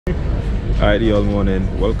Alright, y'all,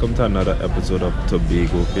 morning. Welcome to another episode of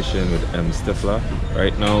Tobago Fishing with M.Stifler.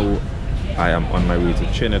 Right now, I am on my way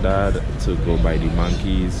to Trinidad to go by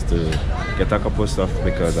Dmankee to get a couple of stuff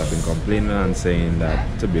because I've been complaining and saying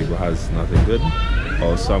that Tobago has nothing good.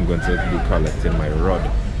 Also, I'm going to be collecting my rod.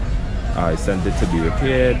 I sent it to be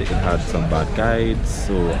repaired. It had some bad guides,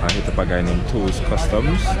 so I hit up a guy named Toes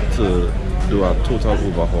Customs to do a total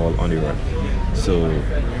overhaul on the rod. So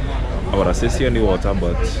I would assist you in the water,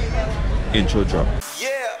 but intro drop.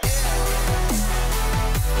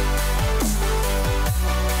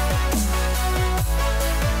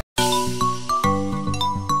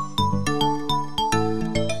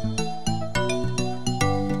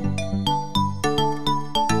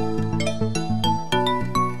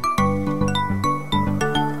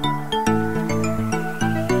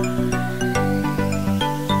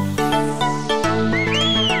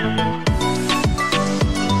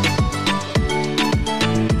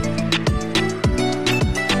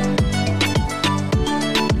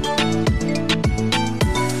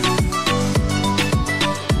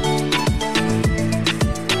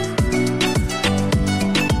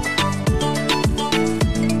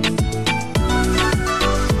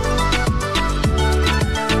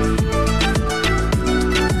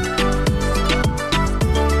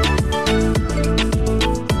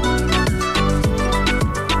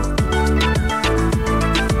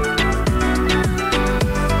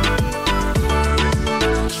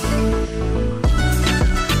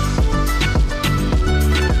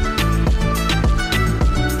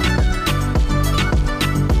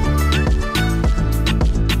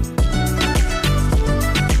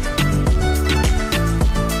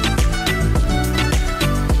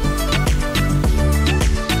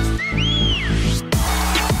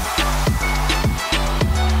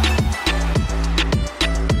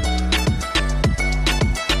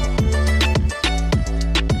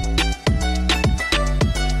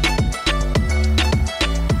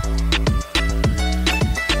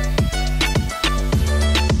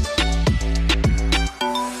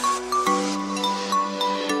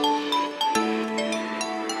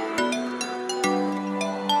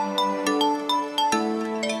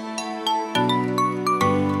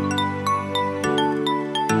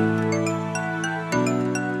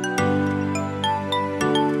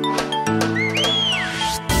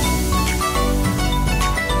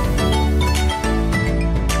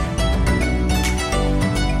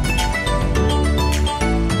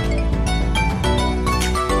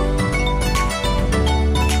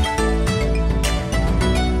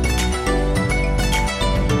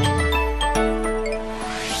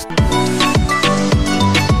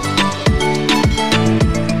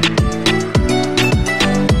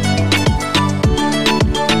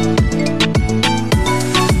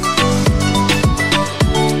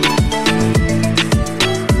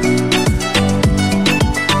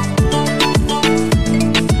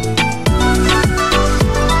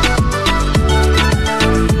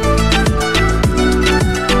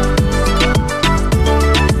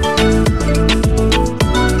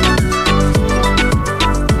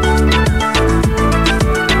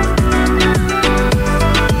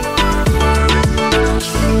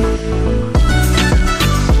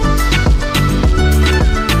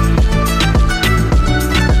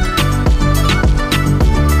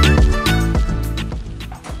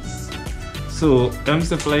 So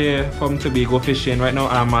M.Stifler from Tobago Fishing. Right now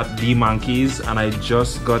I'm at Dmankee and I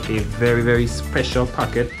just got a very special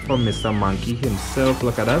packet from Mr. Mankee himself.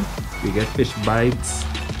 Look at that. We get fish bites,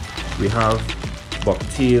 we have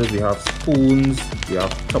bucktails, we have spoons, we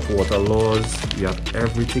have top water lures, we have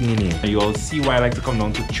everything in here. And you all see why I like to come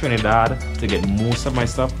down to Trinidad to get most of my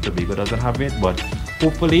stuff. Tobago doesn't have it, but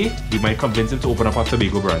hopefully we might convince him to open up a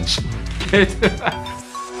Tobago branch.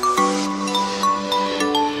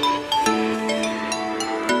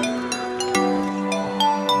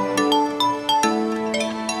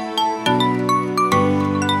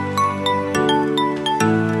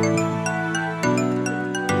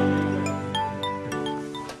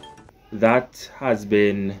 That has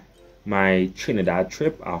been my Trinidad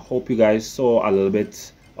trip. I hope you guys saw a little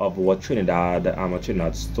bit of what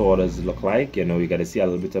Trinidad store does look like. You know, you got to see a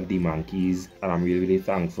little bit of Dmankee, and I'm really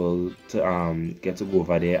thankful to get to go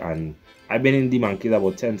over there. And I've been in Dmankee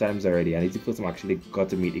about 10 times already, and it's the first time I actually got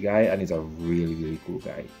to meet the guy, and he's a really cool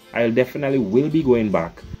guy. I definitely will be going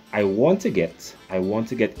back. I want to get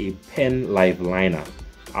a pen live liner.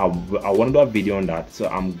 I want to do a video on that, so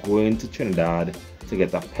I'm going to Trinidad to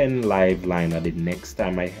get a pen live liner the next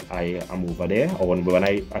time I am over there, or when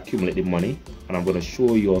I accumulate the money, and I'm going to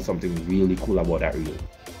show you all something really cool about that reel.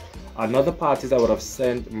 Another part is I would have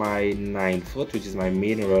sent my 9-foot, which is my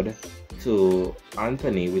main rod, to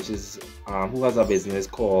Anthony, which is who has a business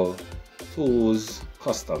called Tools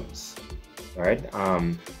Customs. Right,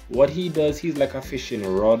 what he does, he's like a fishing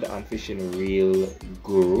rod and fishing reel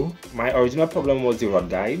guru. My original problem was the rod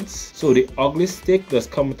guides. So the ugly stick does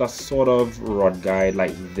come with a sort of rod guide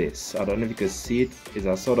like this. I don't know if you can see it. It's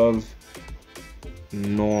a sort of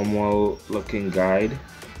normal looking guide.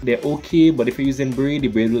 They're okay, but if you're using braid, the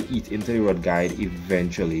braid will eat into the rod guide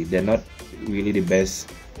eventually. They're not really the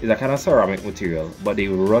best. It's a kind of ceramic material, but the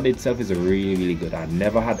rod itself is really good. I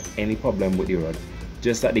never had any problem with the rod,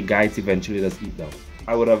 just that the guides eventually does eat them.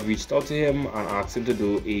 I would have reached out to him and asked him to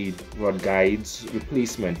do a rod guides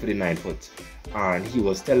replacement for the 9-foot, and he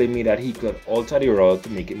was telling me that he could alter the rod to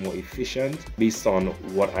make it more efficient based on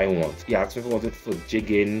what I want. He asked me if I wanted for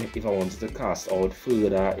jigging, if I wanted to cast out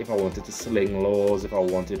further, if I wanted to sling lures, if I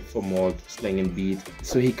wanted for more slinging beat,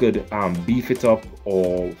 so he could beef it up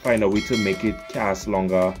or find a way to make it cast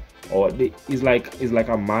longer. Or he's like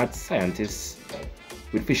a mad scientist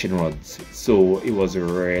with fishing rods. So it was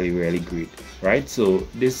really great, right? So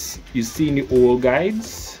this, you see in the old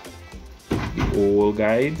guides, I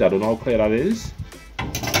don't know how clear that is.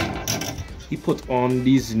 He put on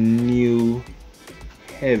these new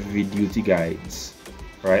heavy duty guides,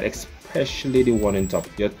 right? Especially the one in top.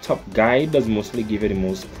 Your top guide does mostly give you the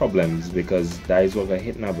most problems because that is what got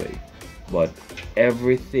hit nobody, but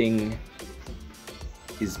everything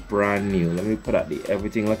is brand new. Let me put at the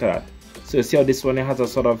everything, look at that. So you see how this one, it has a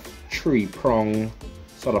sort of 3-prong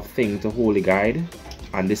sort of thing to hold the guide,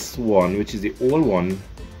 and this one, which is the old one,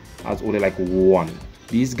 has only like one.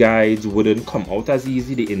 These guides wouldn't come out as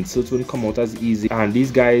easy, the inserts wouldn't come out as easy, and these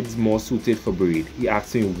guides more suited for braid. He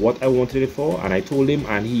asked me what I wanted it for, and I told him,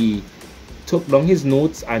 and he took down his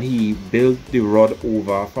notes and he built the rod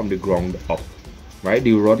over from the ground up, right?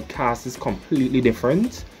 The rod cast is completely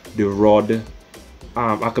different. The rod,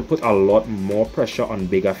 I could put a lot more pressure on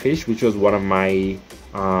bigger fish, which was one of my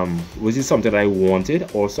which is something I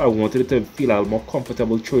wanted. Also, I wanted it to feel a little more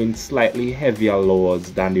comfortable throwing slightly heavier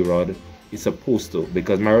lures than the rod is supposed to,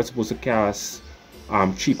 because my rod's supposed to cast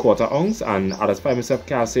 3/4 ounce, and I just find myself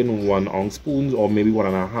casting 1 ounce spoons or maybe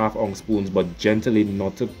 1.5 ounce spoons, but gently,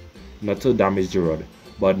 not to damage the rod.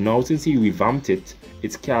 But now, since he revamped it,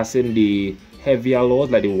 it's casting the heavier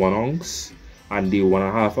lures like the 1 ounce and the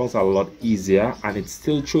 1.5 ounce a lot easier, and it's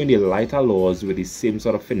still throwing the lighter lures with the same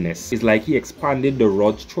sort of finesse. It's like he expanded the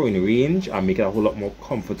rod's throwing range and make it a whole lot more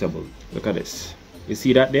comfortable. Look at this. You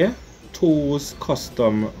see that there? Tools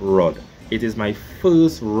Custom Rod. It is my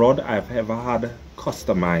first rod I've ever had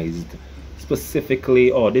customized. Specifically,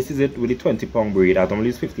 this is it with the 20-pound braid. I normally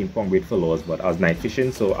use 15-pound braid for lures, but I was night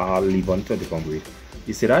fishing, so I'll leave on 20-pound braid.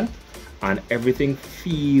 You see that? And everything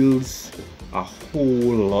feels a whole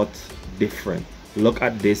lot different. Look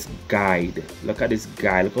at this guide. Look at this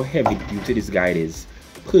guide. Look how heavy duty this guide is.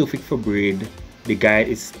 Perfect for braid. The guide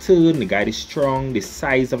is stern, the guide is strong, the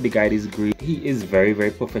size of the guide is great. He is very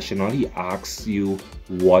professional. He asks you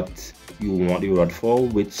what you want the rod for,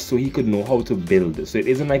 so he could know how to build. So it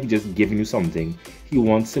isn't like just giving you something. He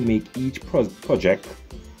wants to make each project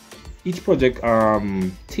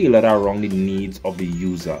tailored around the needs of the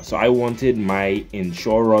user. So I wanted my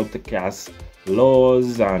inshore rod to cast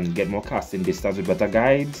lures and get more casting distance with better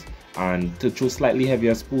guides, and to throw slightly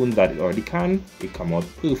heavier spoons that it already can. It come out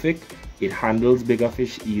perfect. It handles bigger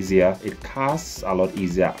fish easier, it casts a lot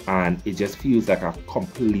easier, and it just feels like a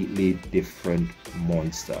completely different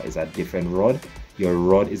monster. It's a different rod. Your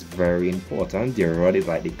rod is very important. Your rod is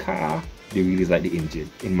like the car, the reel is like the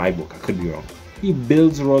engine. In my book, I could be wrong. He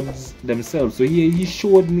builds rods themselves. So he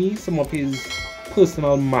showed me some of his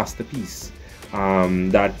personal masterpiece.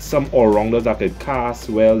 That some all-rounders that could cast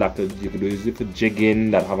well, that you could use it for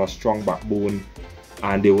jigging, that have a strong backbone,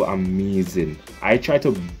 and they were amazing. I tried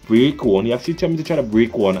to break one. He actually told me to try to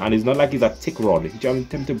break one, and it's not like it's a thick rod. He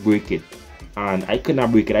told me to break it, and I could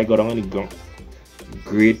not break it. I got on the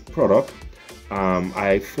great product.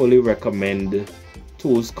 I fully recommend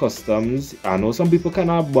Tools Customs. I know some people kind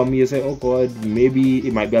of bum me and say, oh god, maybe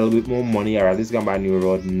it might be a little bit more money, or at least gonna buy a new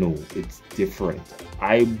rod. No, it's different.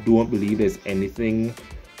 I don't believe there's anything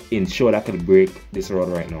inshore that could break this rod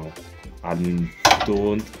right now. I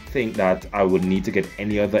don't think that I would need to get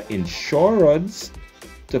any other inshore rods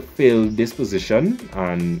to fill this position,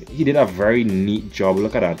 and he did a very neat job.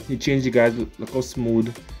 Look at that. He changed the guys. Look how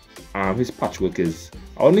smooth his patchwork is.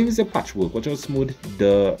 I wouldn't even say patchwork. Watch how smooth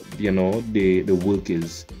the work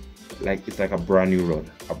is. Like it's like a brand new rod.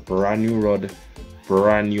 A brand new rod,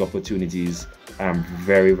 brand new opportunities. I'm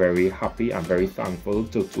very happy. I'm very thankful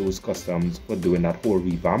to Tools Customs for doing that whole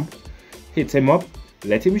revamp. Hit him up.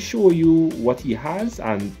 let him show you what he has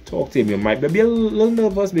and talk to him. You might be a little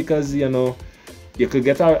nervous because you know you could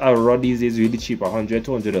get a rod these days really cheap, $100,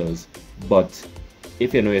 $200, but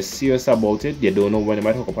if you know you're serious about it, you don't know when you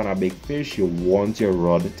might hook up on a big fish, you want your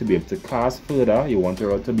rod to be able to cast further, you want your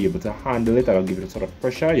rod to be able to handle it and give it a sort of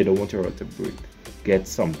pressure, you don't want your rod to break. Get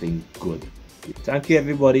something good. Thank you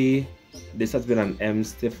everybody. This has been an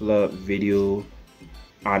M.Stifler video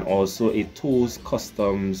and also a Toes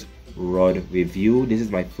Customs rod review. This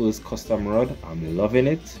is my first custom rod. I'm loving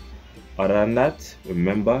it. Other than that,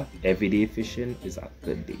 remember, everyday fishing is a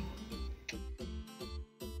good day.